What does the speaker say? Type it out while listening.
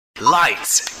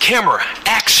Lights, camera,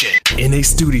 action. In a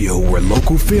studio where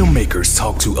local filmmakers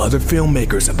talk to other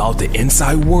filmmakers about the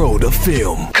inside world of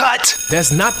film. Cut.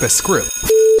 That's not the script.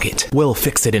 It. We'll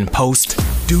fix it in post.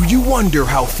 Do you wonder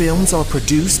how films are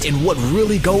produced and what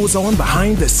really goes on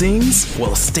behind the scenes?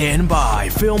 Well, stand by.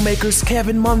 Filmmakers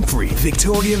Kevin Mumphrey,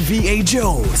 Victoria V.A.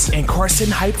 Jones, and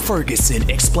Carson Hype Ferguson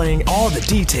explain all the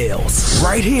details.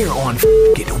 Right here on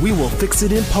It. We Will Fix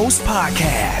It in Post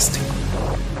podcast.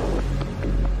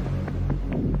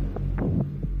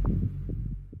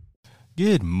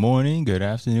 Good morning, good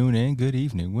afternoon, and good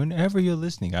evening. Whenever you're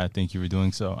listening, I thank you for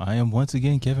doing so. I am once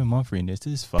again Kevin Mumphrey, and this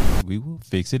is Fuck. We Will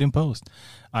Fix It in Post.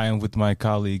 I am with my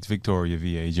colleagues Victoria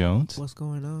V.A. Jones. What's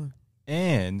going on?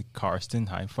 And Carson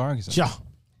Hype Ferguson. Yeah.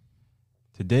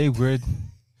 Today we're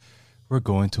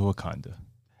going to Wakanda.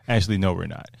 Actually, no, we're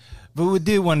not. But we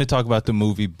did want to talk about the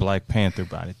movie Black Panther.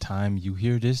 By the time you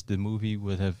hear this, the movie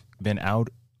would have been out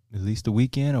at least a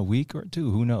week or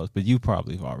two. Who knows? But you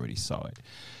probably already saw it.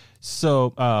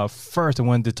 So first, I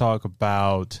wanted to talk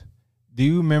about. Do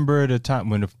you remember the time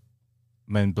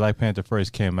when Black Panther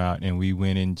first came out and we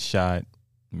went and shot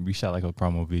like a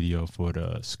promo video for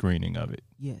the screening of it?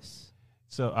 Yes.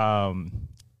 So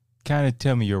kind of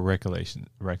tell me your recollections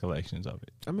of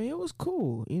it. I mean, it was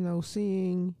cool,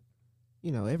 seeing,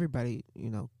 everybody,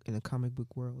 in the comic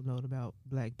book world know about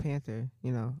Black Panther,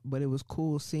 but it was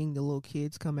cool seeing the little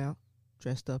kids come out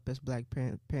dressed up as Black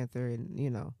Panther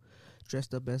and,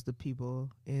 dressed up as the people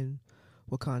in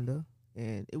Wakanda,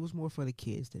 and it was more for the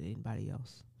kids than anybody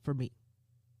else, for me.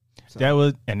 So. That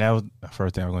was the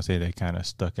first thing I was going to say that kind of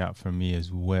stuck out for me as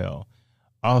well.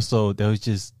 Also, there was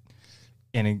just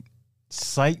an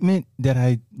excitement that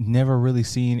I never really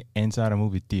seen inside a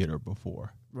movie theater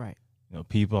before. Right.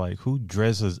 People like who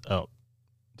dresses up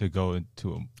to go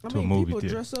into a movie people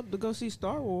theater. Dress up to go see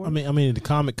Star Wars. I mean, the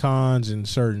Comic Cons and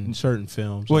certain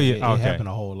films. Well, it happened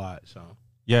a whole lot. So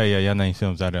yeah, name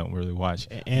films I don't really watch,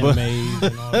 animes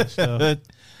and all that stuff.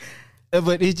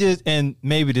 But it's just, and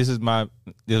maybe this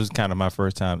was kind of my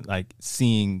first time like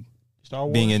seeing Star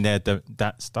Wars, being in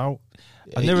that Star.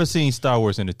 I've never seen Star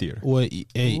Wars in the theater. Well,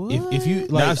 if you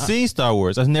like, I've seen Star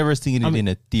Wars. I've never seen it in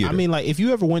a theater. I mean, like if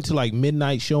you ever went to like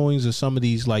midnight showings of some of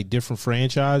these like different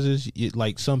franchises,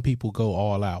 like some people go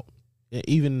all out.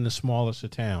 Even in the smallest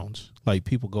of towns, like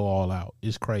people go all out.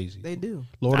 It's crazy. They do.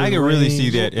 I can really see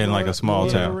that in like a small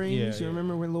Lord town. Of the Rings, you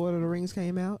remember when Lord of the Rings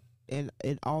came out and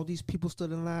all these people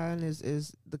stood in line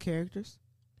as the characters?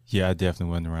 Yeah, I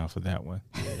definitely wasn't around for that one.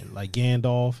 Yeah, like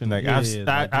Gandalf and like now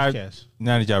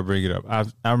that y'all bring it up,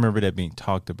 I remember that being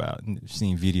talked about and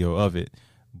seen video of it,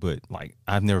 but like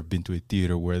I've never been to a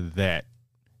theater where that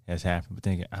has happened. But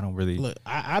thinking I don't really look.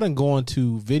 I done gone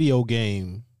to video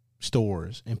game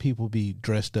stores and people be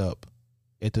dressed up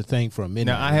at the thing for a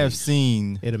midnight. Now I have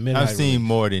seen release.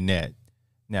 more than that.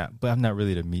 Now, but I'm not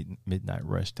really the midnight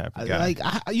rush type of guy.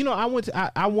 I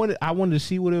wanted to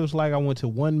see what it was like. I went to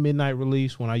one midnight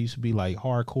release when I used to be like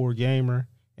hardcore gamer,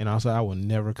 and I was like, I will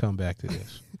never come back to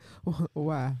this.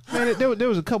 Why? Man, there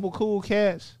was a couple cool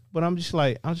cats, but I'm just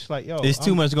like, yo, it's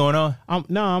too much going on.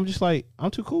 I'm just like, I'm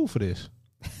too cool for this.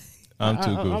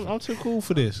 I'm too cool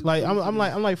for this. Like I'm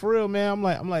like for real, man.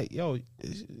 I'm like, yo,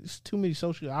 it's too many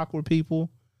socially awkward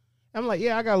people. I'm like,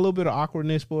 yeah, I got a little bit of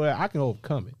awkwardness, but I can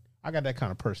overcome it. I got that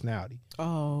kind of personality.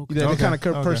 Oh, okay. That kind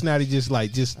of personality,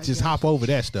 just hop over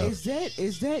that stuff.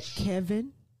 Is that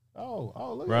Kevin?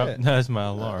 Oh, look Rob, at that. That's my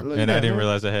alarm, and I didn't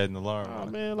realize I had an alarm. Oh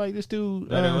man, like this dude.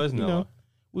 That it wasn't.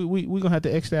 We gonna have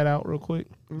to X that out real quick.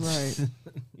 Right.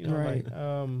 Right.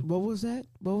 What was that?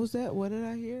 What did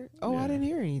I hear? Oh, I didn't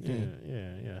hear anything.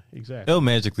 Yeah, exactly. It'll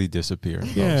magically disappear.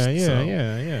 Yeah.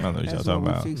 I don't know what y'all talking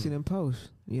about. Fix it in post.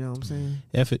 You know what I'm saying?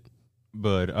 F it.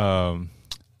 But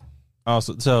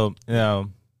also, so now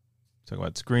talk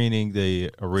about screening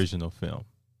the original film.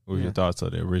 What were your thoughts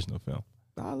of the original film?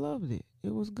 I loved it.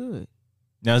 It was good.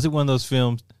 Now, is it one of those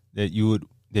films that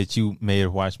you may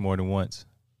have watched more than once?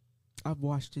 I've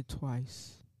watched it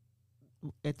twice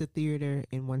at the theater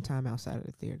and one time outside of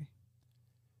the theater.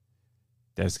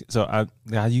 That's so.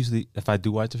 I usually, if I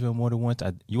do watch a film more than once,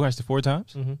 you watched it 4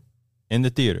 times in the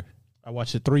theater. I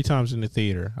watched it 3 times in the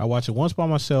theater. I watched it once by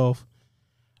myself.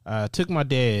 I took my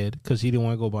dad because he didn't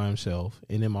want to go by himself,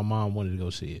 and then my mom wanted to go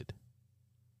see it.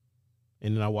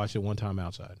 And then I watched it one time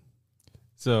outside.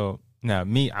 So now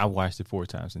I watched it 4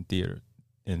 times in theater,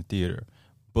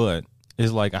 but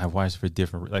it's like I watched it for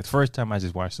different. Like the first time I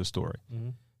just watched the story.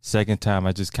 Second time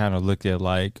I just kind of looked at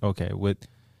like, okay,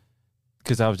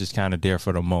 because I was just kind of there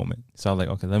for the moment. So I was like,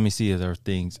 okay, let me see if there are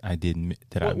things I didn't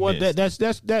I missed.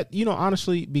 That's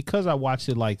honestly, because I watched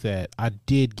it like that, I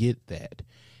did get that.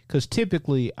 Because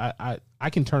typically I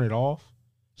can turn it off.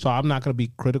 So I'm not going to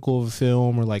be critical of a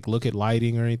film or like look at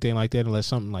lighting or anything like that unless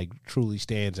something like truly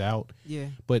stands out. Yeah.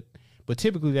 But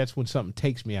typically that's when something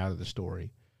takes me out of the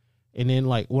story. And then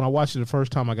like when I watched it the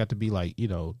first time, I got to be like, you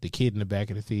know, the kid in the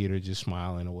back of the theater just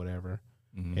smiling or whatever.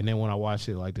 Mm-hmm. And then when I watched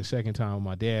it like the second time with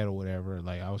my dad or whatever,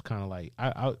 like I was kind of like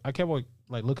I kept like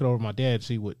looking over my dad to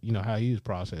see what, you know, how he was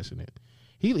processing it.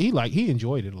 He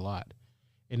enjoyed it a lot.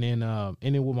 And then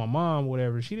with my mom,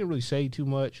 whatever, she didn't really say too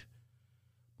much,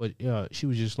 but she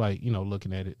was just like, you know,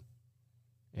 looking at it,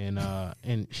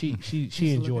 and she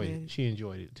enjoyed it. She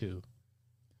enjoyed it too.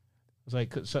 It's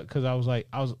like because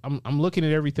I'm looking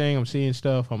at everything, I'm seeing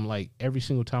stuff. I'm like every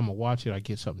single time I watch it, I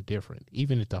get something different.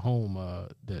 Even at the home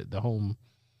the home,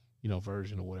 you know,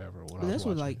 version or whatever. But that's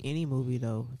what like any movie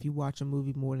though. If you watch a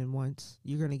movie more than once,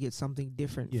 you're gonna get something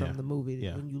different from the movie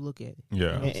when you look at it. Yeah, you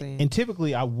know what I'm saying? And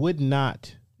typically I would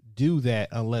not do that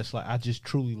unless like I just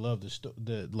truly love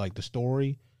the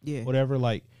story, whatever.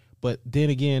 Like, but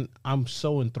then again, I'm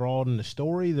so enthralled in the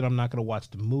story that I'm not gonna watch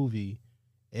the movie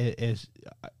as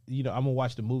you know. I'm gonna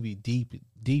watch the movie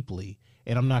deeply,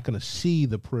 and I'm not gonna see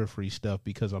the periphery stuff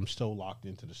because I'm so locked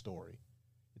into the story.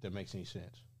 If that makes any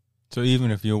sense. So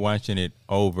even if you're watching it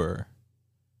over,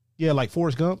 yeah, like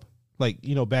Forrest Gump, like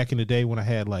you know, back in the day when I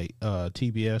had like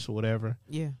TBS or whatever,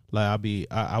 like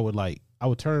I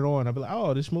would turn it on. I'd be like,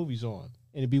 oh, this movie's on,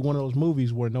 and it'd be one of those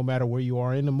movies where no matter where you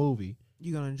are in the movie,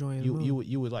 you're gonna enjoy it.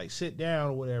 You would like sit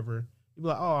down or whatever. You'd be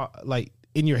like, oh, like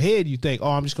in your head you think,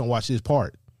 oh, I'm just gonna watch this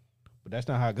part, but that's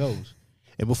not how it goes.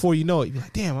 And before you know it, you'd be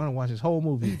like, damn, I don't watch this whole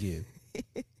movie again.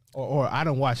 Or I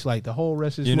don't watch like the whole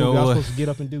rest of this movie. I was supposed to get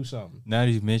up and do something. Now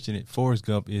that you mention it, Forrest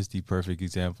Gump is the perfect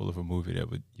example of a movie that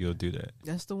you'll do that.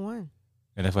 That's the one.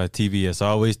 And that's why TBS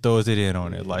always throws it in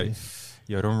on it. Like,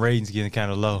 yo, them ratings getting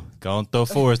kind of low. Go and throw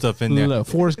Forrest up in there. Look,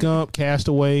 Forrest Gump,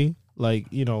 Castaway, like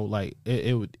you know, like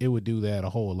it would do that a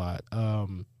whole lot.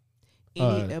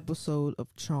 Any episode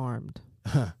of Charmed.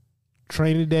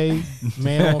 Training Day,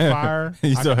 Man on Fire.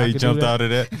 You saw how he jumped out of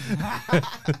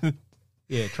that?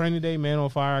 Yeah, Training Day, Man on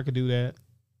Fire, I could do that.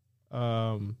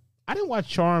 I didn't watch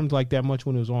Charmed like that much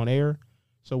when it was on air.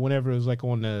 So whenever it was like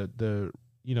on the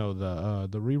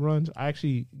reruns, I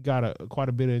actually got quite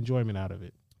a bit of enjoyment out of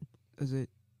it. Is it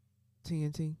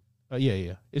TNT?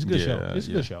 Yeah. It's a good show. It's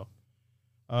a good show.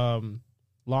 Law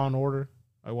and Order,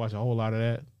 I watch a whole lot of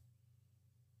that.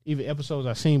 Even episodes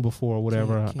I've seen before or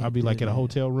whatever, I'll be like in a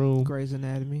hotel room. Grey's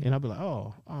Anatomy. And I'll be like,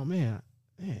 oh man,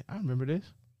 I remember this.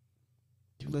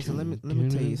 Listen, let me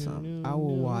tell you something. I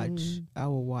will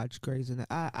watch Grey's Anatomy.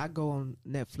 I go on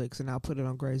Netflix and I'll put it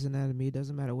on Grey's Anatomy. It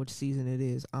doesn't matter which season it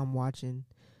is. I'm watching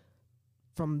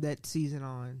from that season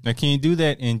on. Now, can you do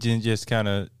that and then just kind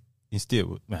of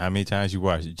instill how many times you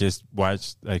watch it? Just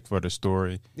watch like for the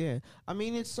story. Yeah, I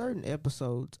mean it's certain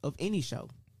episodes of any show,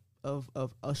 of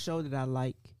a show that I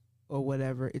like or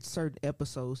whatever. It's certain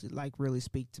episodes that like really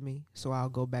speak to me. So I'll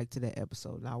go back to that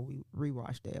episode and I'll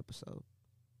rewatch the episode.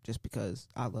 Just because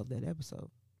I love that episode.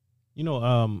 You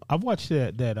know, I've watched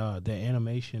that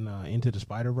animation Into the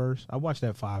Spider-Verse. I watched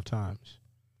that 5 times,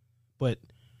 but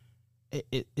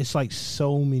it's like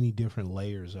so many different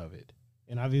layers of it.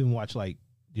 And I've even watched like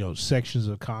sections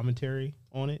of commentary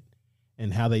on it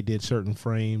and how they did certain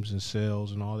frames and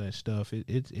cells and all that stuff.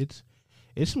 It's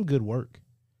some good work.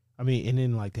 I mean, and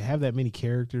then like to have that many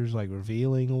characters like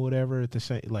revealing or whatever at the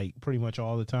same, like pretty much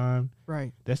all the time.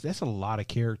 Right. That's a lot of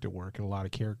character work and a lot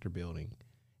of character building.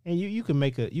 And you can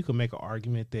make an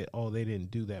argument that they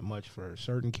didn't do that much for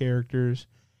certain characters,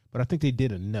 but I think they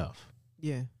did enough.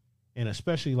 Yeah. And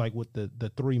especially like with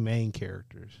the 3 main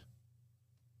characters,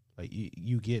 like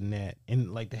you getting that,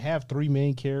 and like to have 3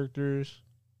 main characters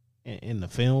in the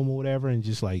film or whatever, and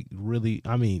just like really,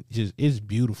 I mean, just it's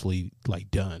beautifully like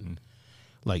done.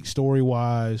 Like story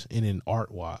wise and then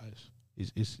art wise,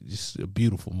 it's just a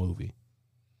beautiful movie.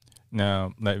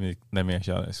 Now let me ask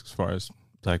y'all this: as far as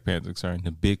Black Panther is concerned,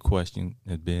 the big question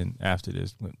has been after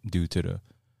this, due to the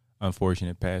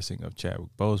unfortunate passing of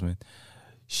Chadwick Boseman,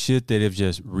 should they have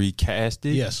just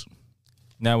recasted? Yes.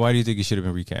 Now, why do you think it should have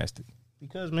been recasted?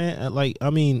 Because man, like I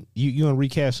mean, you gonna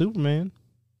recast Superman,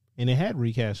 and it had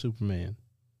recast Superman.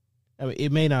 I mean,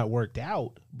 it may not worked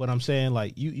out, but I'm saying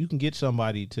like you can get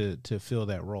somebody to fill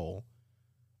that role.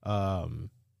 I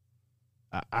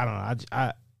don't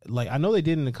know. I know they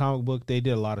did in the comic book. They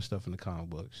did a lot of stuff in the comic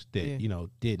books that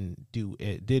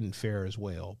didn't fare as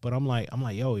well. But I'm like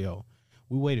yo,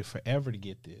 we waited forever to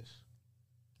get this,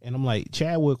 and I'm like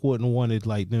Chadwick wouldn't have wanted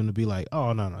like them to be like,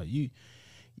 oh no,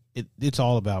 it's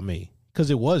all about me,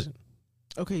 because it wasn't.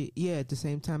 Okay, yeah. At the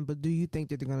same time, but do you think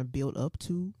that they're gonna build up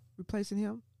to replacing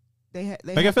him? They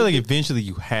like I feel like eventually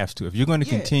you have to if you're going to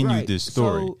continue this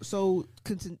story.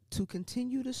 To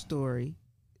continue the story,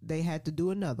 they had to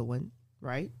do another one,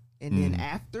 right? And then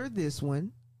after this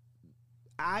one,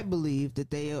 I believe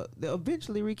that they'll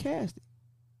eventually recast it.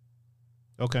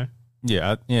 Okay.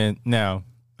 Yeah, and now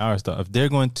our stuff. If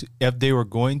they were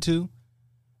going to,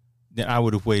 then I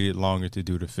would have waited longer to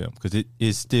do the film because it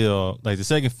is still like the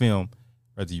second film,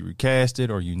 whether you recast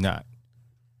it or you not.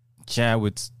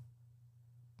 Chadwick's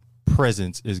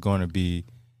presence is going to be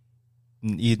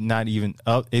not even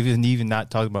up. If it's even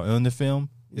not talked about in the film,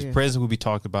 his presence will be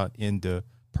talked about in the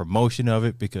promotion of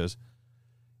it because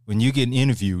when you get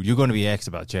interviewed, you're going to be asked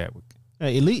about Chadwick.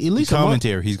 Hey, at least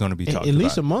commentary he's going to be talking about. At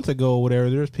least a month ago or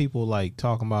whatever, there's people like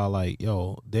talking about like,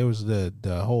 yo, there was the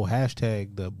whole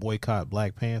hashtag, the boycott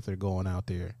Black Panther going out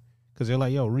there because they're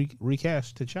like, yo,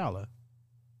 recast T'Challa.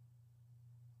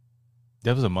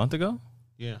 That was a month ago?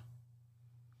 Yeah.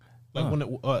 Like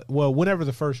whenever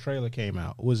the first trailer came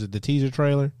out, was it the teaser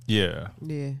trailer? Yeah.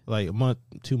 Yeah. Like a month,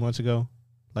 2 months ago.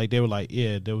 Like they were like,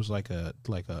 yeah, there was like a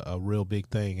real big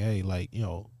thing. Hey, like, you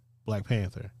know, Black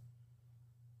Panther.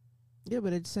 Yeah,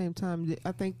 but at the same time,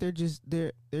 I think they're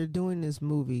doing this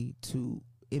movie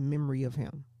in memory of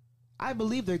him. I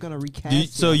believe they're gonna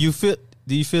recast. Do you feel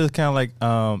kind of like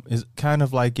it's kind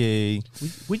of like a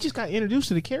we just got introduced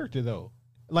to the character though.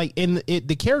 Like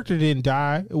the character didn't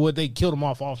die. Well, they killed him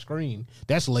off screen.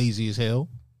 That's lazy as hell.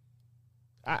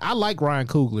 I like Ryan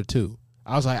Coogler too.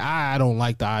 I was like, I don't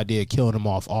like the idea of killing him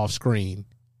off screen.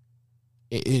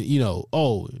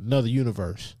 Another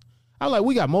universe. I like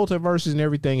we got multiverses and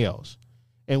everything else,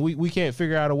 and we can't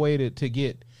figure out a way to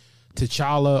get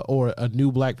T'Challa or a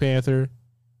new Black Panther,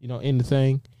 in the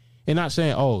thing. And not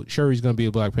saying, oh, Shuri's gonna be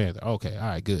a Black Panther. Okay, all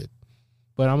right, good.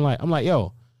 But I'm like,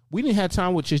 yo, we didn't have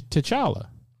time with T'Challa.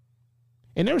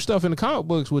 And there was stuff in the comic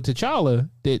books with T'Challa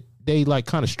that they like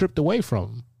kind of stripped away from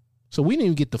him. So we didn't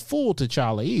even get the full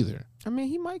T'Challa either. I mean,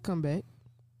 he might come back.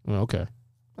 Well, okay.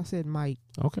 I said might.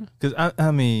 Okay. Because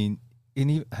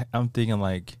I'm thinking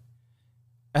like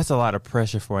that's a lot of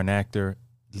pressure for an actor,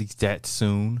 at least that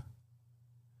soon.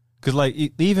 Because like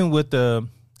even with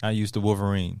I used the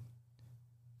Wolverine,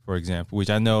 for example, which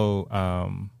I know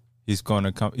he's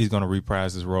gonna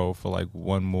reprise his role for like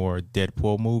one more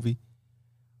Deadpool movie.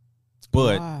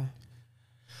 But why?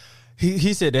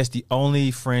 He said that's the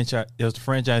only franchise. It was the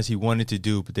franchise he wanted to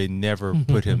do, but they never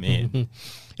put him in.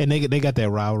 And they got that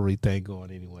rivalry thing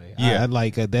going anyway. Yeah, I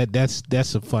like that. That's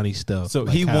some funny stuff. So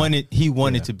like he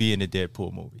wanted to be in the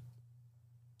Deadpool movie.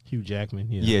 Hugh Jackman.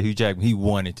 Yeah, Hugh Jackman. He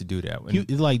wanted to do that one.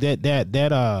 It's like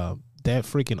that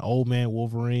freaking old man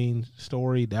Wolverine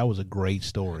story. That was a great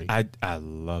story. I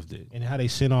loved it. And how they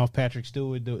sent off Patrick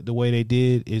Stewart the way they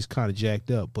did is kind of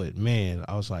jacked up. But man,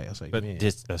 I was like, but man,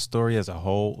 just a story as a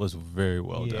whole was very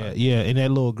well done. Yeah, and that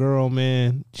little girl,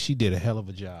 man, she did a hell of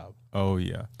a job. Oh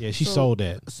yeah, yeah, she sold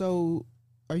that. So,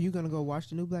 are you gonna go watch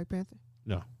the new Black Panther?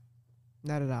 No,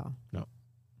 not at all. No.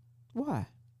 Why?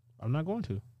 I'm not going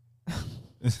to.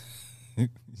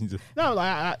 No,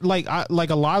 I like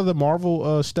a lot of the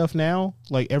Marvel stuff now.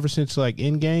 Like ever since like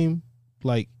Endgame,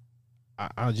 like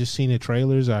I just seen the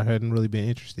trailers. I hadn't really been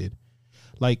interested.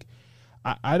 Like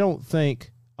I don't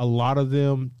think a lot of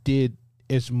them did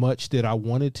as much that I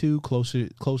wanted to closer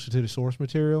to the source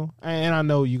material. And I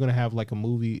know you're gonna have like a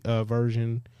movie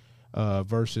version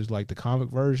versus like the comic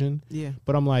version. Yeah.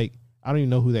 But I'm like, I don't even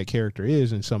know who that character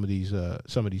is in some of these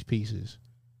pieces.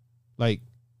 Like,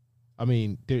 I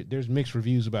mean, there's mixed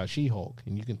reviews about She-Hulk,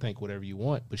 and you can think whatever you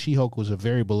want, but She-Hulk was a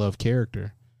very beloved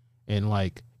character. And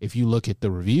like, if you look at the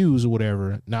reviews or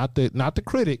whatever, not the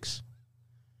critics,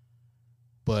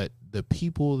 but the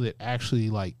people that actually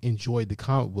like enjoyed the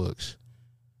comic books,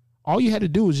 all you had to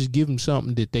do was just give them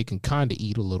something that they can kind of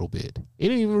eat a little bit. It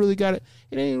ain't really got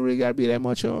to be that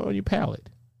much on your palate.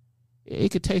 It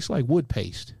could taste like wood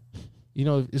paste,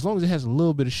 as long as it has a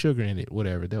little bit of sugar in it,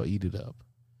 whatever, they'll eat it up.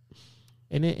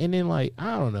 And then like,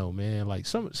 I don't know, man, like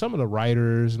some of the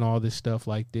writers and all this stuff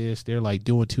like this, they're like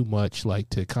doing too much, like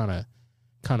to kind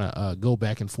of go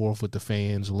back and forth with the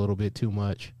fans a little bit too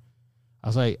much. I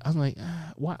was like,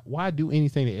 why do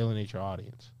anything to alienate your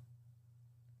audience?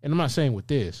 And I'm not saying with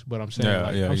this, but I'm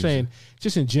saying I'm saying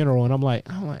just in general. And I'm good.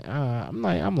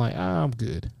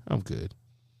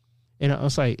 And I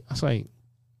was like,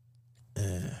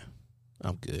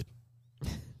 I'm good.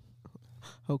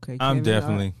 Okay, I'm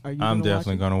Kevin,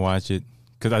 definitely gonna watch it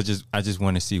because I just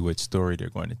want to see which story they're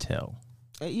going to tell.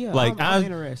 Yeah, like I'm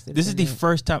interested. This is the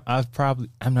first time I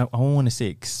don't want to say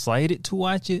excited to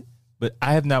watch it, but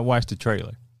I have not watched the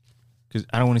trailer because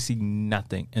I don't want to see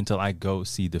nothing until I go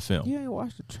see the film. You ain't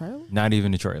watched the trailer? Not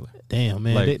even the trailer. Damn,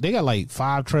 man, like, they got like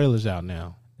 5 trailers out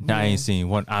now. Now I ain't seen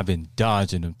one. I've been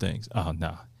dodging them things. Oh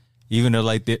no. Even though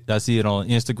like I see it on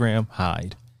Instagram,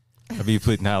 hide. I be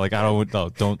putting out like I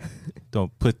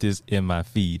don't put this in my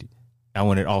feed. I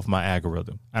want it off my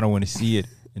algorithm. I don't want to see it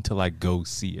until I go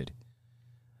see it.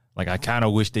 Like I kind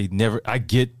of wish they never. I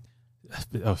get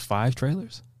 5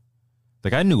 trailers.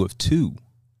 Like I knew of 2.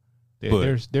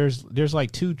 There's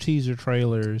like 2 teaser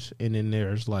trailers, and then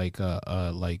there's like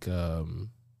I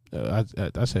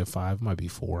said 5, might be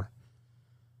 4.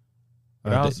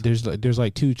 There's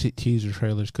like 2 teaser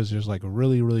trailers because there's like a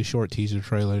really short teaser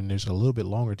trailer, and there's a little bit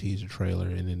longer teaser trailer,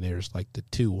 and then there's like the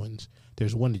 2 ones.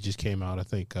 There's one that just came out, I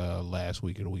think, last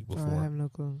week or the week before. I have no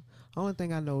clue. Only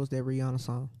thing I know is that Rihanna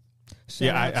song.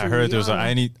 I heard there was.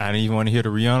 I didn't even want to hear the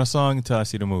Rihanna song until I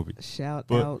see the movie.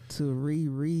 Shout out to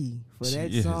Riri for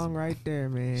that song right there,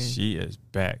 man. She is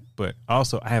back. But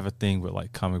also, I have a thing with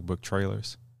like comic book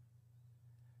trailers.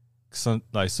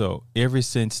 So ever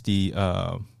since the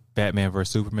Batman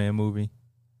vs Superman movie,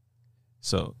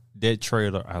 so that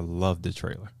trailer, I love the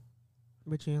trailer.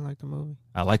 But you didn't like the movie?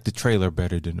 I like the trailer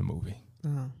better than the movie.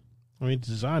 Uh-huh. I mean, it's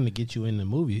designed to get you in the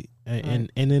movie,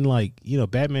 and then like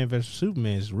Batman vs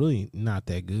Superman is really not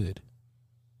that good.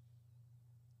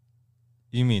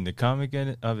 You mean the comic in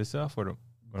it of itself, or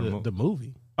the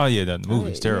movie? Oh yeah, the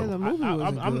movie's terrible. Yeah, the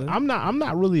movie I'm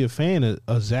not really a fan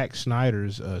of Zack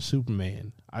Snyder's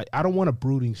Superman. I don't want a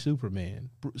brooding Superman.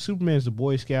 Superman's the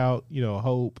Boy Scout,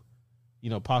 hope,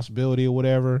 possibility or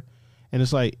whatever. And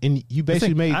it's like, and you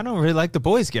basically made. I don't really like the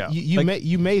Boy Scout.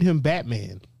 You made him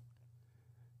Batman.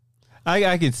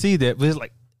 I can see that, but it's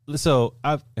like, so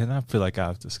I feel like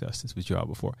I've discussed this with y'all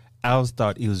before. I always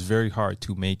thought it was very hard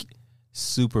to make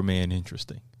Superman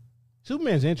interesting.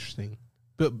 Superman's interesting,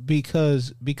 but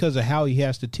because of how he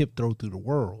has to tiptoe through the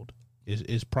world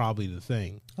is probably the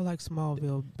thing. I like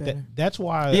Smallville better. That's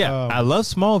why. I love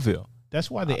Smallville. That's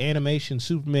why the animation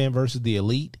Superman versus the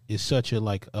Elite is such a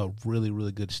really,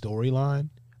 really good storyline.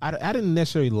 I didn't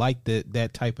necessarily like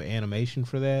that type of animation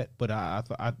for that, but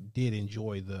I did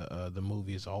enjoy the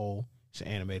movie as a whole. It's an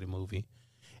animated movie,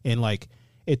 and like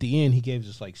at the end, he gave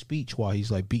this like speech while he's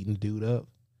like beating the dude up.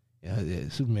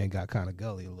 Superman got kind of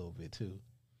gully a little bit too.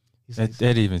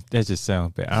 That just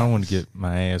sounds bad. I don't want to get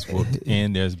my ass whooped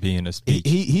and there's being a speech.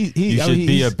 You should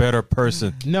be a better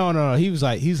person. No. He's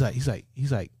like,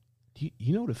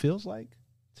 you know what it feels like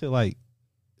to like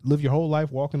live your whole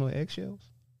life walking on eggshells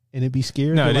and it be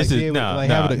scared. No, this is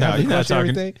having to crush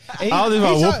everything. All this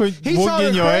about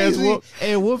whooping your ass whooped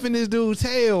and whooping this dude's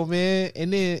tail, man.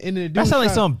 And then the dude that sounds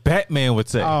like something Batman would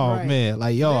say. Oh right. Man,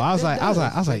 like yo, I was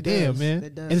like, damn, man.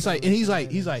 And it's like, and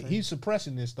he's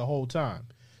suppressing this the whole time.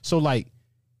 So like,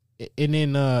 and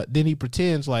then he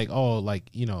pretends like, oh, like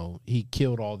he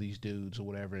killed all these dudes or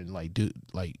whatever, and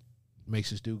like makes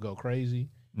this dude go crazy.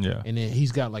 Yeah. And then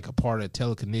he's got like a part of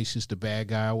telekinesis, the bad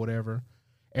guy or whatever.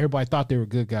 Everybody thought they were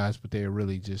good guys, but they were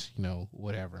really just,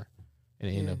 whatever. And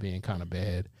it ended up being kind of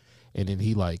bad. And then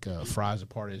he like fries a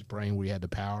part of his brain where he had the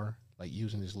power, like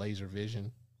using his laser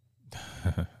vision.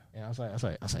 And I was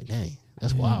like, dang,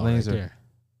 that's wild right there.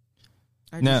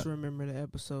 I just remember the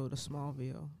episode of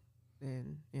Smallville,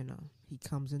 and he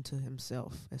comes into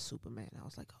himself as Superman. I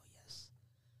was like, oh yes,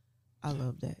 I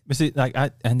love that. But see,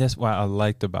 and that's why I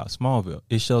liked about Smallville.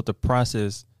 It showed the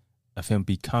process of him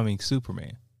becoming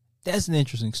Superman. That's an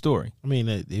interesting story. I mean,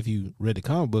 if you read the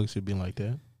comic books, it'd be like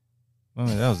that. I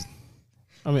mean, that was.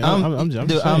 I mean,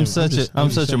 I'm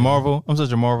such a Marvel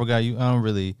guy. I don't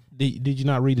really. Did you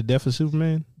not read The Death of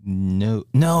Superman? No,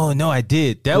 I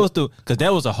did. That was because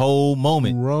that was a whole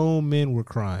moment. Grown men were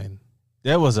crying.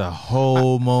 That was a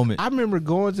whole moment. I remember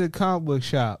going to the comic book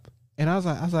shop, and I was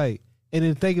like, and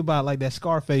then think about like that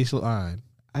Scarface line.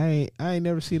 I ain't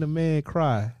never seen a man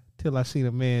cry till I seen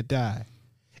a man die,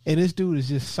 and this dude is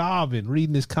just sobbing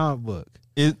reading this comic book.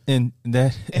 And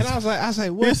I was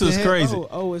like, what? This is crazy.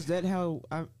 Oh, is that how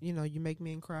you make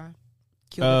men cry?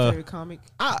 Kill the favorite comic.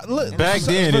 Look, back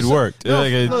then it worked.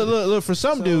 Look, for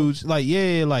some dudes, like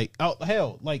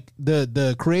hell, like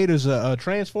the creators of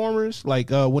Transformers, like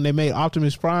when they made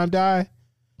Optimus Prime die,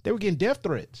 they were getting death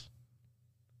threats,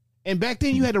 and back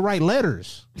then you had to write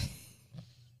letters.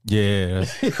 Yeah,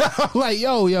 like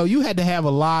yo, you had to have a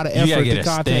lot of effort to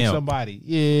contact somebody.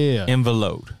 Yeah,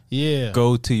 envelope. Yeah,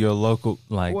 go to your local.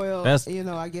 That's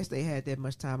I guess they had that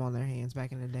much time on their hands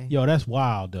back in the day. Yo, that's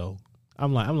wild though.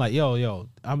 I'm like, yo.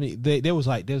 I mean, they was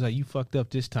like, you fucked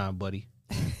up this time, buddy.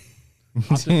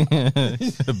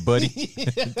 Buddy,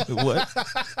 what?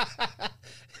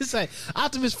 It's like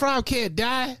Optimus Prime can't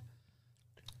die.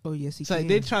 Oh yes, he it's can. Like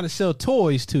they're trying to sell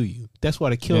toys to you. That's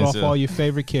why they killed off all your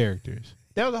favorite characters.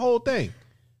 That was the whole thing.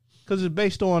 Because it's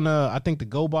based on I think the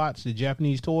GoBots, the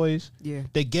Japanese toys. Yeah.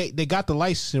 They got the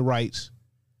licensing rights,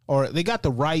 or they got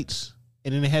the rights,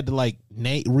 and then they had to like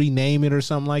rename it or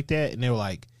something like that. And they were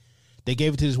like, they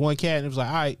gave it to this one cat, and it was like,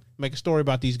 all right, make a story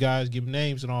about these guys, give them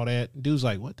names and all that. And dude's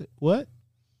like, what?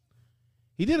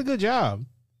 He did a good job,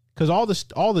 because all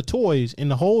the toys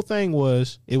and the whole thing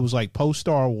was, it was like post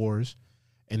Star Wars,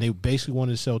 and they basically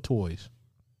wanted to sell toys.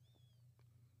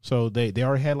 So they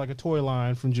already had like a toy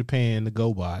line from Japan, the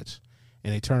GoBots,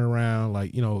 and they turned around,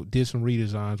 like, you know, did some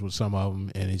redesigns with some of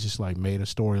them, and it just like made a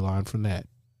storyline from that.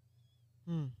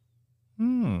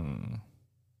 I'm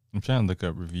trying to look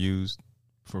up reviews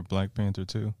for Black Panther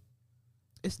 2.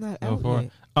 It's not out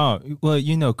yet. Oh, well,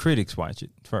 you know, critics watch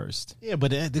it first. Yeah, but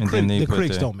the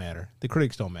critics don't matter. The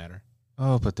critics don't matter.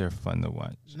 Oh, but they're fun to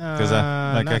watch. Because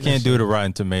I can't do the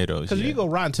Rotten Tomatoes. Because if you go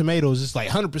Rotten Tomatoes, it's like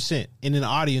 100%, and then the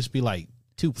audience be like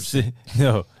 2%.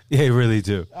 No, they really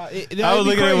do. I was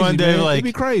looking at it one day, like, it'd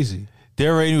be crazy.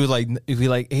 Their rating was like, it'd be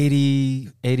like 80,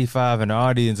 85, and the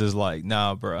audience is like,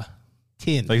 nah, bruh.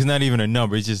 10. Like, it's not even a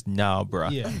number. It's just, nah,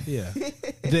 bruh. Yeah.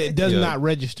 It does not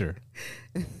register.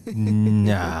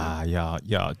 Nah,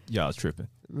 y'all tripping.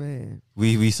 Man.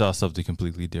 We saw something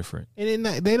completely different. And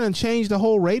then they done changed the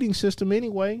whole rating system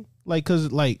anyway. Like,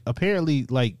 because, like, apparently,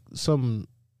 like, some,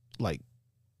 like,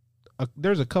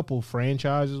 there's a couple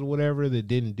franchises or whatever that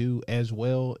didn't do as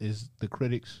well as the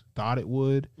critics thought it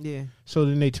would. Yeah. So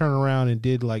then they turn around and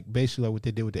did, like, basically like what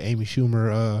they did with the Amy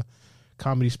Schumer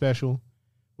comedy special,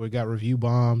 where it got review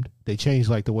bombed. They changed,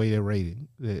 like, the way they rated,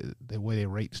 the way they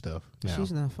rate stuff now.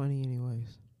 She's not funny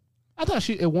anyways. I thought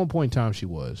she, at one point in time, she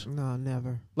was. No,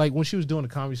 never. Like, when she was doing the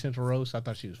Comedy Central roast, I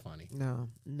thought she was funny. No,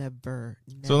 never.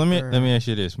 So let me ask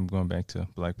you this. I'm going back to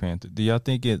Black Panther. Do y'all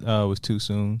think it was too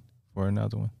soon for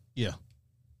another one? Yeah.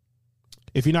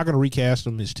 If you're not going to recast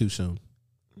them, it's too soon.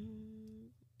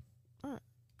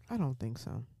 I don't think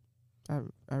so.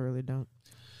 I really don't.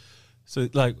 So,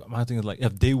 like, my thing is, like,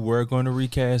 if they were going to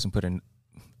recast and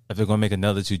if they're going to make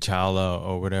another T'Challa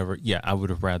or whatever, yeah, I would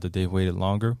have rather they waited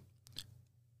longer.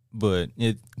 But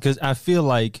because I feel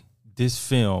like this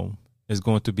film is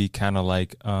going to be kind of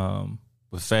like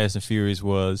what Fast and Furious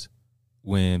was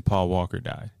when Paul Walker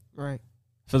died. Right.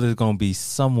 I feel like it's going to be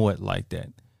somewhat like that.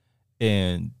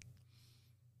 And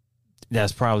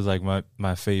that's probably like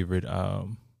my favorite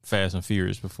Fast and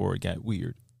Furious before it got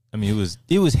weird. I mean,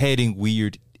 it was heading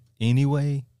weird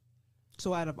anyway.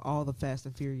 So out of all the Fast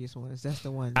and Furious ones, that's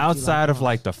the one. Outside of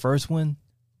like the first one,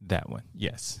 that one,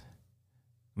 yes.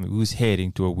 I mean, it was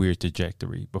heading to a weird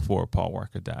trajectory before Paul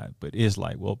Walker died. But it's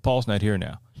like, well, Paul's not here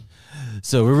now.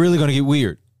 So we're really going to get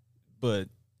weird. But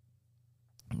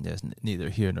that's neither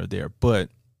here nor there. But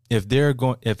if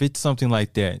it's something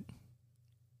like that,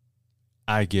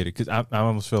 I get it. Because I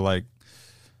almost feel like,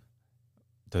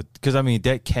 because I mean,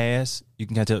 that cast, you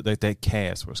can tell that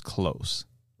cast was close.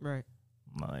 Right.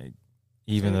 Like,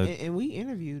 and we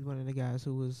interviewed one of the guys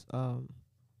who was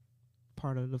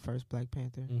part of the first Black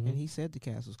Panther, and he said the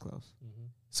cast was close.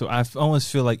 So I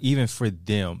almost feel like even for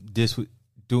them, this would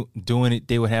doing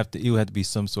it, it would have to be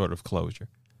some sort of closure.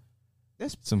 And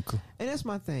that's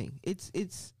my thing.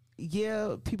 It's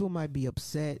yeah, people might be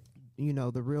upset. You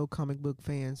know, the real comic book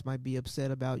fans might be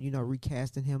upset about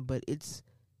recasting him, but it's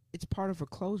part of a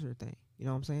closure thing. You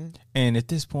know what I'm saying? And at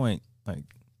this point, like,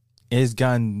 it's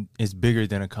bigger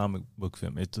than a comic book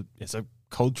film. It's a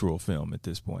cultural film at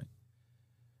this point.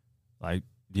 Like,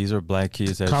 these are black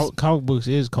kids. Comic books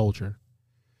is culture.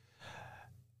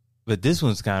 But this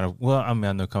one's kind of, well, I mean,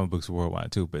 I know comic books are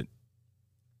worldwide too, but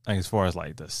like, as far as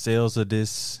like the sales of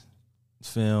this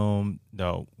film,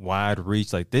 the wide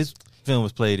reach, like, this film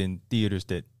was played in theaters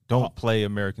that don't play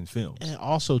American films. And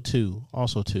also too,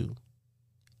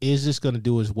 is this going to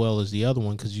do as well as the other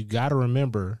one? Because you got to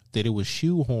remember that it was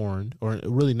shoehorned, or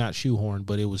really not shoehorned,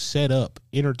 but it was set up,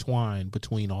 intertwined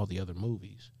between all the other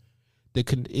movies.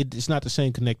 It's not the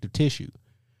same connective tissue.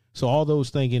 So all those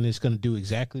thinking it's going to do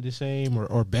exactly the same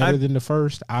or better than the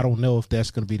first, I don't know if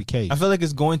that's going to be the case. I feel like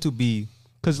it's going to be,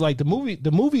 because like the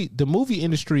movie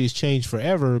industry has changed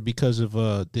forever because of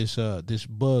this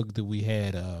bug that we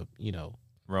had,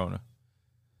 Rona.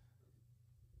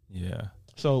 Yeah.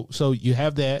 So you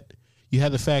have that. You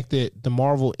have the fact that the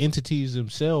Marvel entities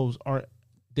themselves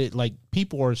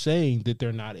people are saying that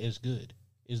they're not as good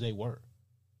as they were.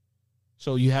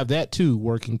 So you have that too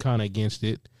working kind of against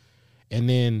it. And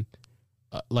then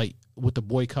like with the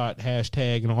boycott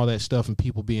hashtag and all that stuff and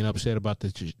people being upset about the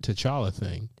T'Challa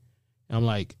thing. I'm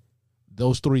like,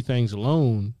 those three things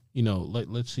alone,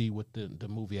 let's see what the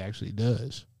movie actually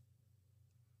does.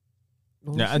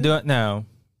 Now,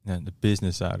 the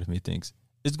business side of me thinks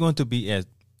it's going to be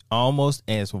almost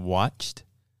as watched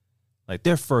Like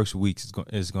their first week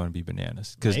is going to be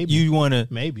bananas because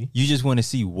Maybe. you just want to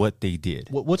see what they did.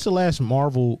 What's the last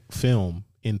Marvel film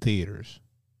in theaters?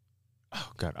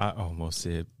 Oh God, I almost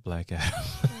said Black Adam.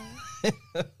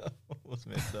 Almost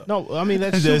messed up. No, I mean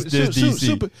that's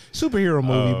DC. superhero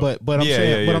movie, but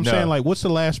I'm saying like, what's the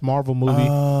last Marvel movie?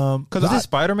 Was it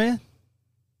Spider-Man?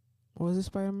 Was it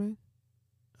Spider-Man?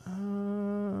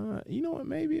 You know what?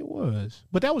 Maybe it was,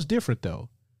 but that was different though,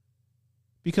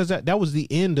 because that was the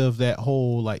end of that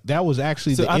whole like that was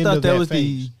actually the end of that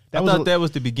phase. I thought that was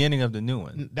the beginning of the new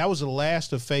one. That was the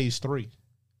last of Phase 3,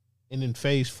 and then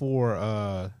Phase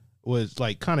 4 was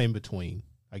like kind of in between,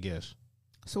 I guess.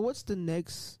 So what's the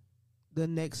next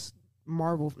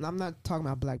Marvel? I'm not talking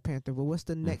about Black Panther, but what's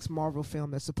the next Marvel film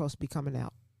that's supposed to be coming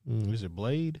out? Is it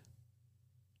Blade?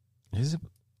 Is it?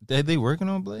 Are they working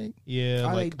on Blade? Yeah,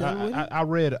 Are like they done with it? I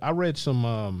read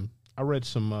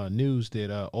some news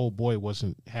that Old Boy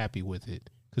wasn't happy with it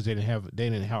because they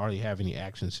didn't hardly have any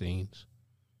action scenes.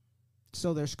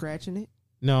 So they're scratching it?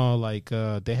 No, like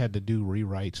they had to do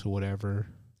rewrites or whatever.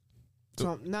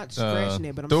 So I'm not scratching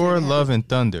it, but I'm Thor: saying Love and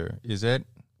Thunder. Is that?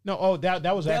 No,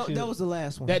 that was actually that was the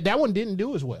last one. That one didn't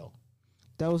do as well.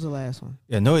 That was the last one.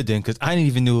 Yeah, no, it didn't because I didn't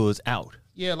even know it was out.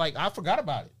 Yeah, like I forgot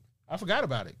about it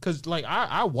because like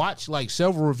I watched like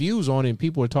several reviews on it and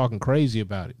people were talking crazy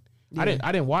about it. Yeah.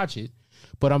 I didn't watch it,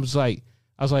 but I was like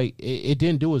it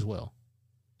didn't do as well.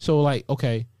 So like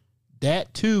okay,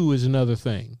 that too is another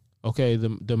thing. Okay,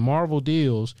 the Marvel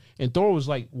deals and Thor was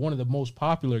like one of the most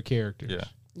popular characters. Yeah.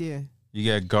 Yeah. You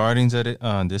got Guardians of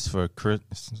the this for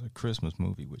this is a Christmas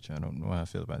movie, which I don't know how I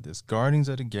feel about this. Guardians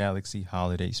of the Galaxy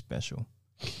Holiday Special.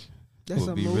 That's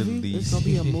will a be movie? released. It's going to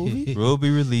be a movie? Will be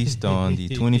released on the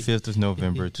 25th of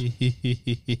November,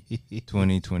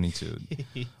 2022.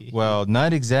 Well,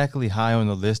 not exactly high on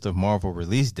the list of Marvel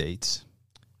release dates.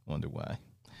 Wonder why.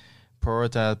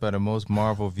 Prioritized by the most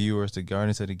Marvel viewers, the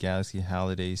Guardians of the Galaxy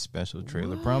Holiday Special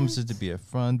trailer promises to be a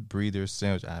fun breather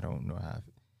sandwich. I don't know how.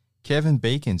 Kevin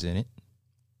Bacon's in it.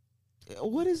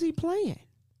 What is he playing?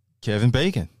 Kevin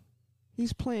Bacon.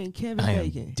 He's playing Kevin I am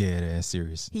Bacon. dead ass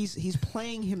serious. He's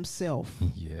playing himself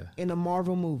Yeah. in a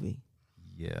Marvel movie.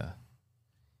 Yeah.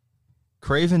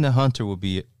 Kraven the Hunter will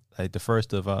be like the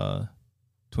first of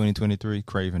 2023.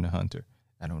 Kraven the Hunter.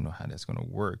 I don't know how that's gonna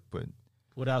work, but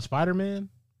Without Spider-Man,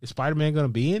 is Spider-Man going to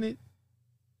be in it?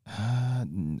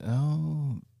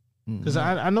 No. Because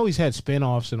I know he's had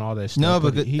spinoffs and all that stuff. No,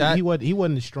 but but he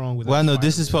wasn't as strong with. Well, no,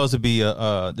 this is supposed to be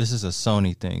this is a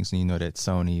Sony thing, so you know that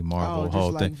Sony Marvel just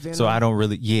whole like thing. Venom? So I don't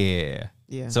really, yeah.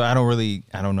 So I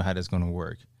don't know how that's gonna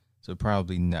work. So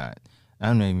probably not.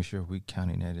 I'm not even sure if we're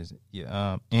counting that as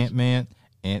Ant-Man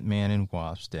and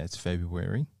Wasp. That's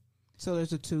February. So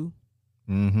there's a 2.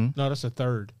 Mm-hmm. No, that's a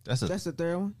third. That's the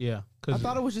third one? Yeah. I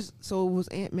thought it was just, so it was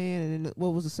Ant-Man and then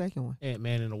what was the second one?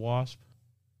 Ant-Man and the Wasp,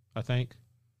 I think.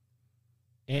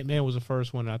 Ant-Man was the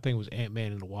first one. And I think it was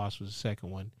Ant-Man and the Wasp was the second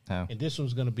one. Oh. And this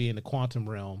one's going to be in the quantum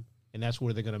realm, and that's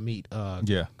where they're going to meet.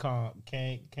 Yeah.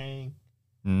 Kang.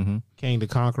 Mm-hmm. Kang the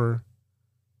Conqueror.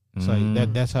 So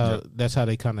that's how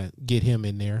they kind of get him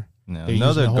in there. Now, They're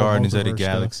another using the whole Guardians of the multiverse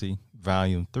Galaxy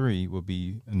Volume 3 will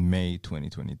be in May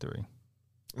 2023.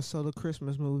 So the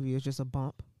Christmas movie is just a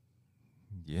bump?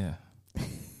 Yeah.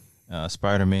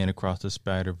 Spider-Man Across the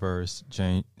Spider-Verse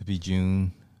will be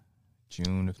June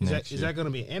of next year. Is that going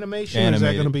to be animation or is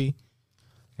that going to be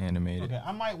animated? Okay,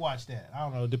 I might watch that. I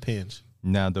don't know. It depends.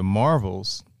 Now the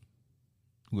Marvels,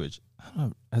 which I don't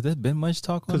know, has there been much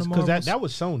talk on the Marvels? Because that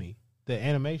was Sony. The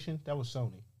animation, that was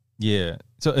Sony. Yeah.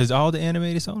 So is all the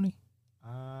animated Sony?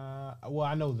 Well,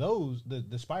 I know those.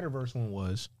 The Spider-Verse one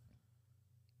was.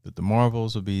 But the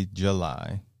Marvels will be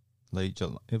July, late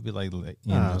July. It'll be like late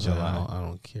end of July. I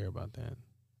don't care about that.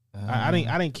 I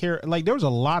didn't care. Like there was a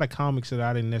lot of comics that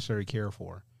I didn't necessarily care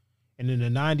for, and in the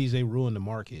 '90s they ruined the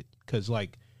market because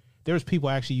like there was people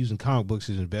actually using comic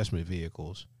books as investment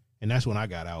vehicles, and that's when I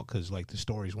got out because like the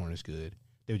stories weren't as good.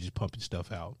 They were just pumping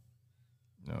stuff out.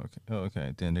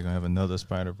 Okay. Then they're gonna have another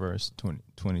Spider-Verse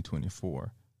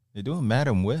 2024. They're doing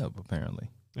Madam Web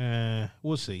apparently.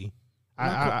 We'll see.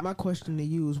 My question to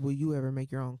you is: will you ever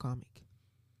make your own comic?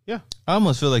 Yeah, I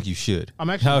almost feel like you should.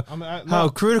 I'm actually how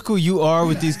critical you are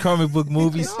with these comic book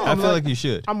movies. I feel like you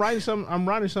should. I'm writing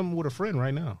something with a friend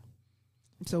right now.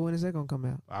 So when is that gonna come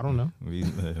out? I don't know.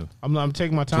 I'm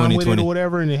taking my time with it or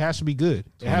whatever, and it has to be good.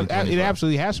 It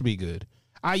absolutely has to be good.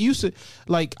 I used to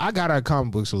I got out of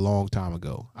comic books a long time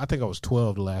ago. I think I was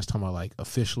 12 the last time I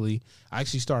officially. I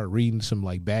actually started reading some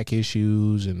back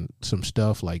issues and some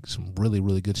stuff some really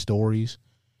really good stories,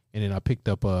 and then I picked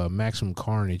up Maximum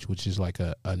Carnage, which is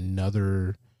a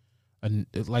newer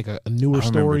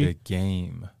story. The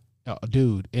game.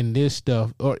 Dude, and this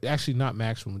stuff, or actually not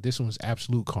Maximum. This one's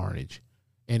Absolute Carnage,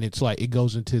 and it's like it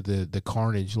goes into the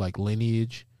Carnage like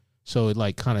lineage, so it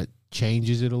like kind of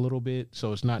changes it a little bit.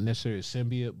 So it's not necessarily a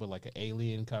symbiote, but like an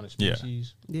alien kind of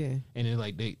species. Yeah. And then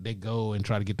like they go and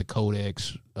try to get the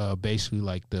codex, basically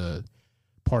like the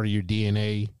part of your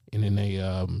DNA, and then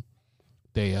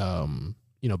they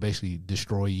basically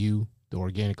destroy you, the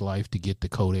organic life, to get the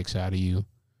codex out of you.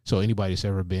 So anybody that's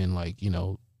ever been like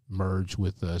merged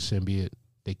with a symbiote,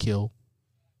 they kill,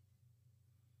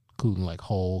 including like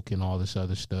Hulk and all this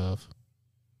other stuff.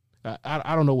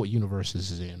 I don't know what universe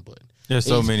this is in, but there's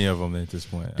so many of them at this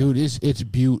point, dude.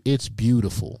 It's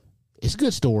beautiful. It's a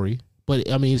good story, but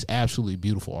I mean, it's absolutely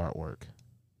beautiful artwork.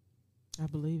 I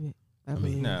believe it. I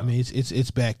mean,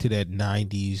 it's back to that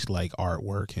 '90s like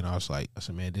artwork, and I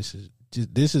said, man, this is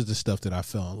the stuff that I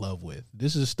fell in love with.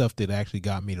 This is the stuff that actually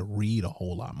got me to read a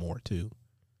whole lot more too.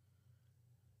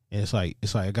 And it's like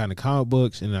I got into comic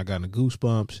books, and then I got into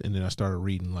Goosebumps, and then I started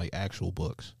reading like actual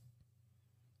books.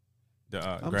 The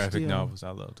graphic novels, I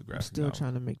love the graphic. I'm still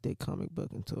trying to make that comic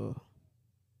book into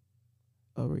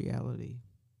a reality.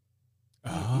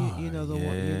 Oh, you know the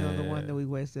one. You know the one that we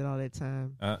wasted all that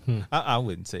time. I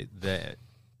wouldn't say that.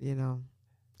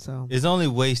 So it's only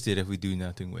wasted if we do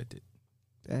nothing with it.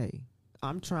 Hey,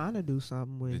 I'm trying to do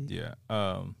something with it. Yeah.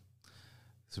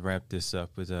 Let's wrap this up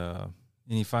with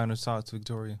any final thoughts,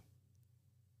 Victoria?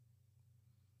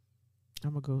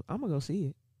 I'm gonna go see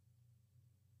it.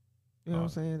 You know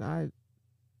what I'm saying?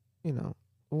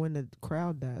 When the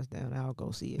crowd dies down, I'll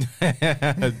go see it.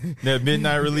 That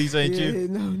midnight release ain't you?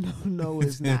 No,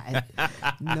 it's not.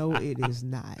 No, it is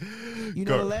not.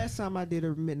 The last time I did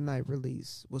a midnight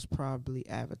release was probably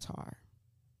Avatar.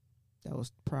 That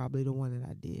was probably the one that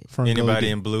I did. Anybody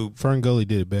in blue? Ferngully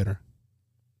did it better.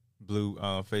 Blue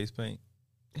face paint?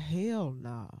 Hell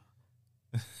nah.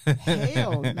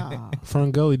 Hell nah.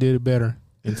 Ferngully did it better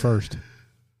in first.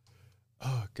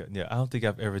 Oh God, yeah. I don't think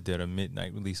I've ever did a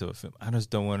midnight release of a film. I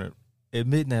just don't want to. At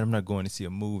midnight, I'm not going to see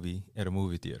a movie at a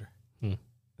movie theater.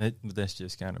 That's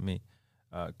just kind of me.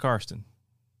 Karsten,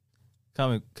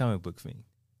 comic book fiend.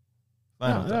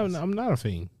 No, I'm not a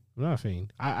fiend.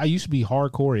 I used to be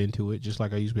hardcore into it, just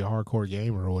like I used to be a hardcore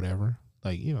gamer or whatever.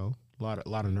 Like a lot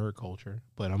of nerd culture.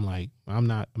 But I'm like, I'm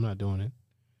not doing it.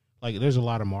 Like, there's a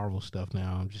lot of Marvel stuff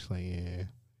now. I'm just like, yeah.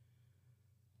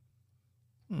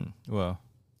 Well.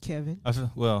 Kevin? I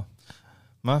have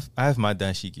my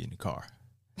dashiki in the car.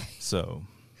 So.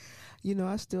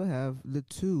 I still have the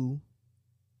two.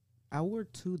 I wore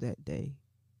two that day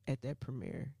at that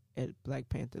premiere at Black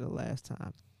Panther the last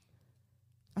time.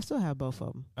 I still have both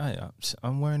of them.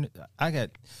 I'm wearing it. I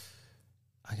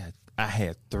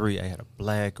had three. I had a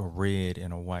black, a red,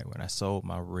 and a white one. I sold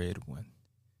my red one.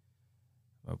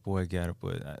 My boy got it,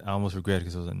 but I almost regret it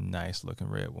because it was a nice looking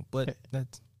red one. But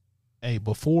that's. Hey,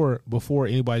 before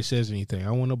anybody says anything, I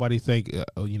don't want nobody to think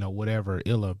whatever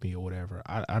ill of me or whatever.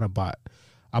 I bought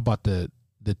the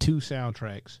two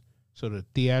soundtracks, so the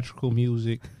theatrical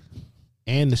music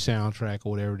and the soundtrack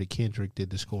or whatever that Kendrick did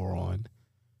the score on,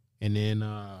 and then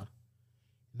I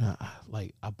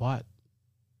bought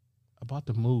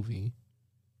the movie,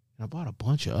 and I bought a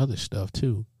bunch of other stuff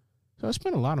too. So I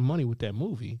spent a lot of money with that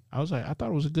movie. I thought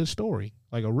it was a good story,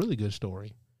 like a really good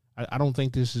story. I don't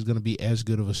think this is going to be as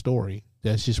good of a story.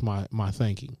 That's just my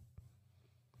thinking.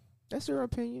 That's your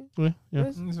opinion. Yeah.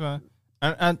 That's fine.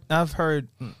 I've heard,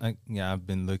 I've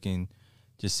been looking,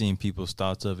 just seeing people's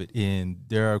thoughts of it, and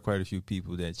there are quite a few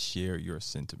people that share your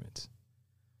sentiments.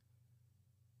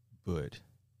 But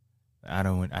I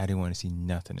didn't want to see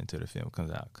nothing until the film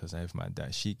comes out because I have my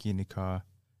dashiki in the car.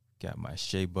 Got my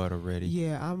shea butter ready.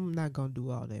 Yeah, I'm not gonna do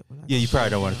all that. You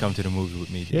probably don't want to come to the movie with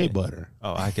me. Shea butter.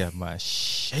 Oh, I got my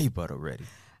shea butter ready.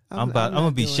 I'm gonna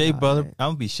be shea butter. I'm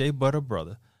gonna be shea butter,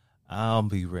 brother. I'll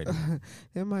be ready.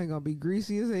 That might gonna be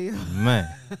greasy as hell.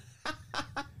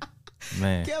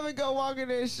 Man. Kevin go walk in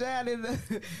there shining.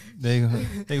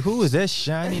 Who is that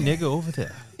shiny nigga over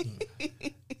there?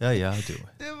 How y'all doing?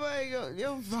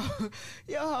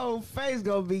 Your whole face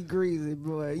gonna be greasy,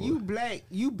 boy. You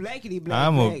blackity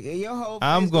black. Your whole face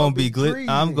I'm gonna be greasy.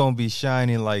 I'm gonna be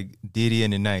shining like Diddy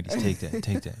in the 90s.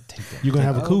 Take that. You gonna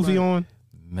have a kufi on?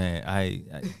 Man,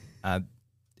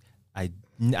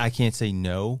 I can't say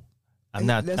no. I'm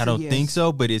not. I don't think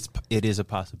so, but it is a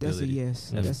possibility.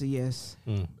 That's a yes.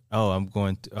 Oh, I'm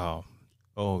going to.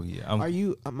 Oh yeah. Are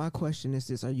you? My question is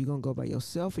this: are you gonna go by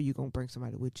yourself, or you gonna bring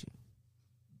somebody with you?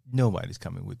 Nobody's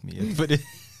coming with me, but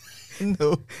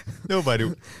no,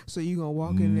 nobody. So you gonna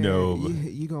walk in there? No,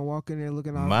 you gonna walk in there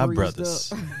looking all my greased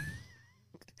brothers. up?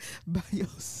 by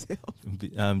yourself.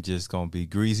 I'm just gonna be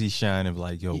greasy shining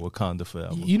like yo Wakanda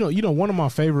forever. You know, one of my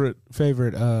favorite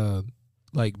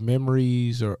like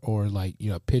memories or like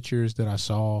pictures that I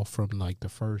saw from like the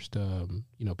first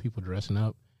people dressing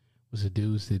up was the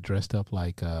dudes that dressed up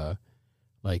like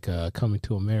Coming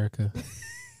to America.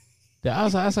 I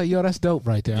was like, yo, that's dope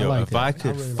right there. Yo, I like if that. I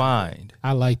could find,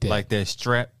 I like that. like that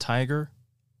strapped tiger,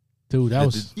 dude. That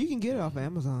was You can get it off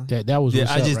Amazon. that was. yeah.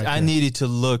 What's up right I there. needed to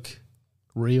look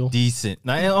real. decent.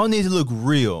 Now, I don't need to look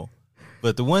real,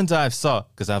 but the ones I've saw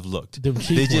because I've looked, Them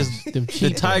cheap they just ones. Them the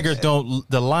cheap tiger ones.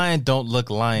 the lion don't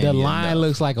look lion. The lion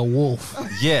looks like a wolf.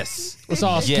 Yes, It's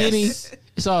all skinny. Yes.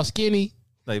 It's all skinny.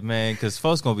 Like man, because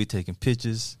folks gonna be taking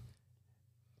pictures,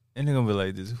 and they're gonna be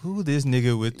like, "This who this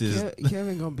nigga with this?"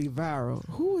 Kevin gonna be viral.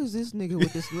 Who is this nigga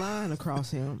with this line across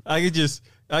him? I can just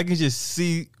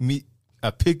see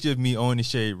a picture of me on the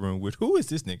shade room with who is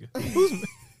this nigga? Who's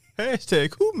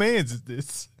hashtag who mans is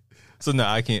this? So no,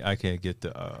 I can't get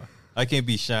the I can't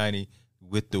be shiny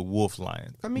with the wolf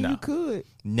lion. I mean, you could.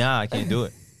 Nah, I can't do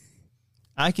it.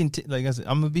 I can like I said,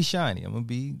 I'm gonna be shiny. I'm gonna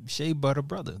be shea butter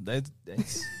brother. That's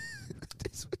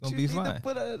That's what gonna you be need fine. to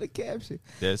put under the caption.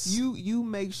 That's You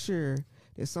make sure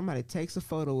that somebody takes a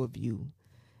photo of you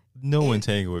no one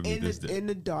tangle with me this day. in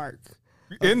the dark.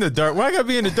 In the dark. Why I gotta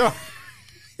be in the dark?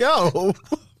 Yo.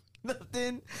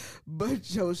 Nothing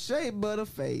but your shea butter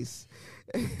face,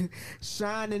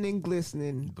 shining and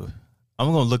glistening. But I'm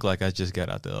gonna look like I just got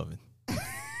out the oven.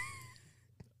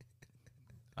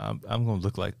 I'm gonna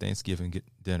look like Thanksgiving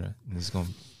dinner, and it's gonna.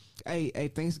 Hey,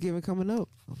 Thanksgiving coming up.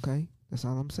 Okay, that's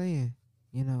all I'm saying.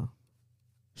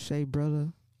 Shea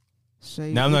brother.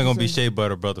 Shea. Now I'm not what gonna you be say? shea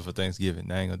butter brother for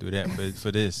Thanksgiving. I ain't gonna do that. But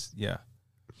for this, yeah.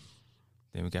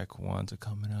 Then we got Kwanzaa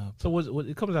coming up. So what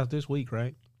it comes out this week,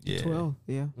 right? Yeah, 12.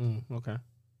 Yeah. Okay.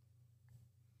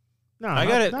 No, I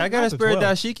got a spare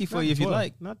dashiki for you if you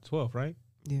like. Not the 12th, right?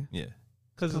 Yeah. Yeah,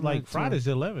 Because Coming like out 12th. Friday's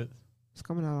the 11th. It's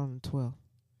coming out on the 12th.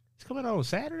 It's coming out on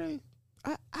Saturday.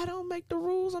 I don't make the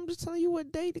rules. I'm just telling you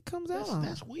what date it comes out on.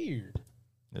 That's weird.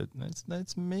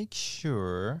 let's make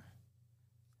sure.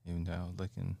 Even though I was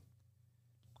looking,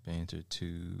 Panther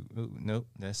 2. Oh nope,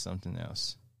 that's something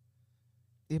else.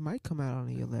 It might come out on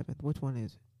the 11th. Which one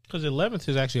is it? Because the 11th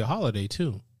is actually a holiday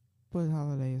too. What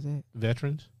holiday is that?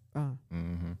 Veterans.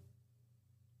 Mm-hmm.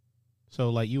 So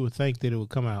like you would think that it would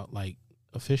come out like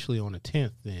officially on the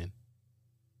 10th. Then,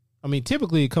 I mean,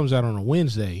 typically it comes out on a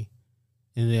Wednesday,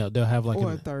 and they'll have like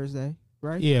Or a Thursday,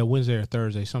 right? Wednesday or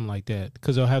Thursday, something like that.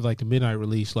 Because they'll have like the midnight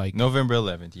release, like November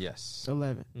 11th. Yes,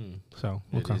 11. So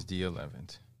it okay. is the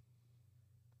 11th.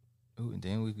 Ooh, and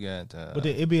then we've got. But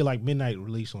it'd be like midnight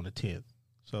release on the 10th.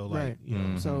 So like Right.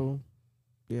 Mhm. So,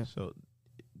 yeah. so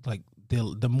like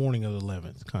the morning of the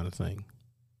 11th kind of thing,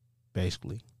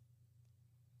 basically.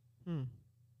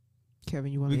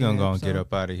 Kevin, you want we're to gonna go and get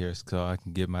up out of here so I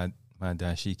can get my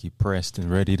dashiki pressed and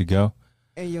ready to go.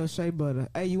 And your shea butter.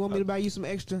 Hey, you want me to buy you some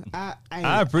extra? I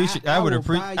appreciate. I would will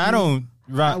appreciate. buy I you- don't.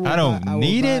 I will buy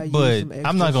Need you it, but some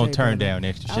I'm not extra gonna shea turn butter. down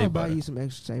extra I shea will buy butter. you some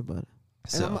extra shea butter.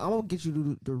 So And I'm gonna get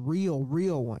you the real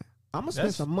one. I'm gonna spend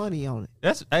That's- some money on it.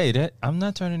 that I'm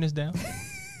not turning this down.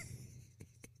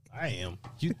 I am.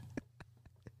 You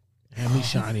Have me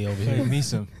shiny over play here. me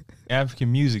some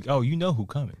African music. Oh, you know who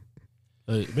coming?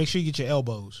 Make sure you get your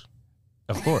elbows.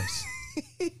 Of course.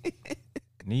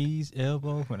 Knees,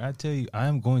 elbow. When I tell you,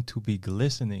 I'm going to be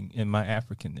glistening in my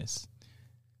Africanness.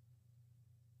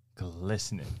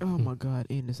 Glistening. Oh my God!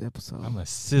 In this episode, I'm a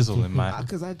sizzle in my.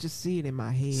 because I just see it in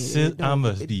my head. I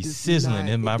must be sizzling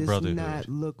in my It brotherhood. does not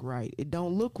look right. It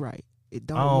don't look right. It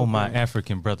don't. Oh, look my right.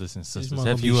 African brothers and This sisters,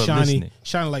 motherfucker if be you are listening,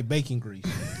 shining like bacon grease.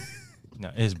 no,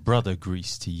 it's brother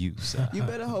grease to you, sir. You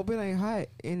better hope it ain't hot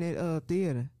in that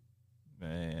theater,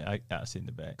 Man, I'll sit in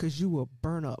the back. cause you will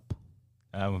burn up.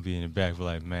 I'm gonna be in the back, but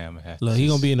like, man, I'm gonna have to. Look, he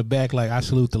gonna be in the back like I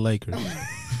salute the Lakers.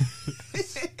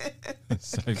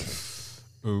 It's like,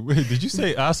 oh, wait, did you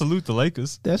say I salute the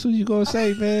Lakers? That's what you gonna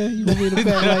say, man. You gonna be in the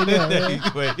back like that,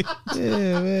 man. Wait,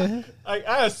 Yeah, man.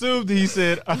 I assumed he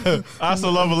said I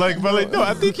salute the Lakers, but like, no,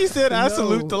 I think he said I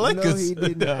salute the Lakers. No,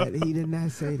 he did not. He did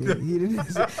not say that. He did not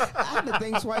say. I had to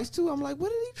think twice too. I'm like,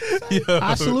 what did he just say? Yo.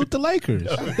 I salute the Lakers.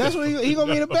 That's what he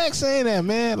gonna be in the back saying that,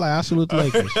 man. Like I salute the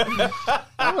Lakers.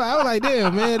 I was like,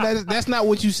 damn, man. That's not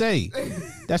what you say.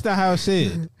 That's not how it's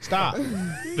said. Stop.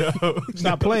 No,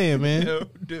 Stop playing, man. no,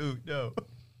 dude, no.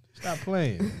 Stop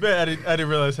playing. Man, I didn't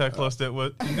realize how close that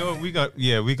was. You know what? We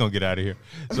gonna get out of here.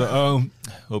 So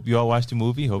hope you all watched the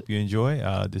movie. Hope you enjoy.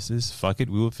 This is Fuck It.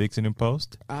 We will fix it in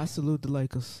post. I salute the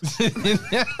Lakers.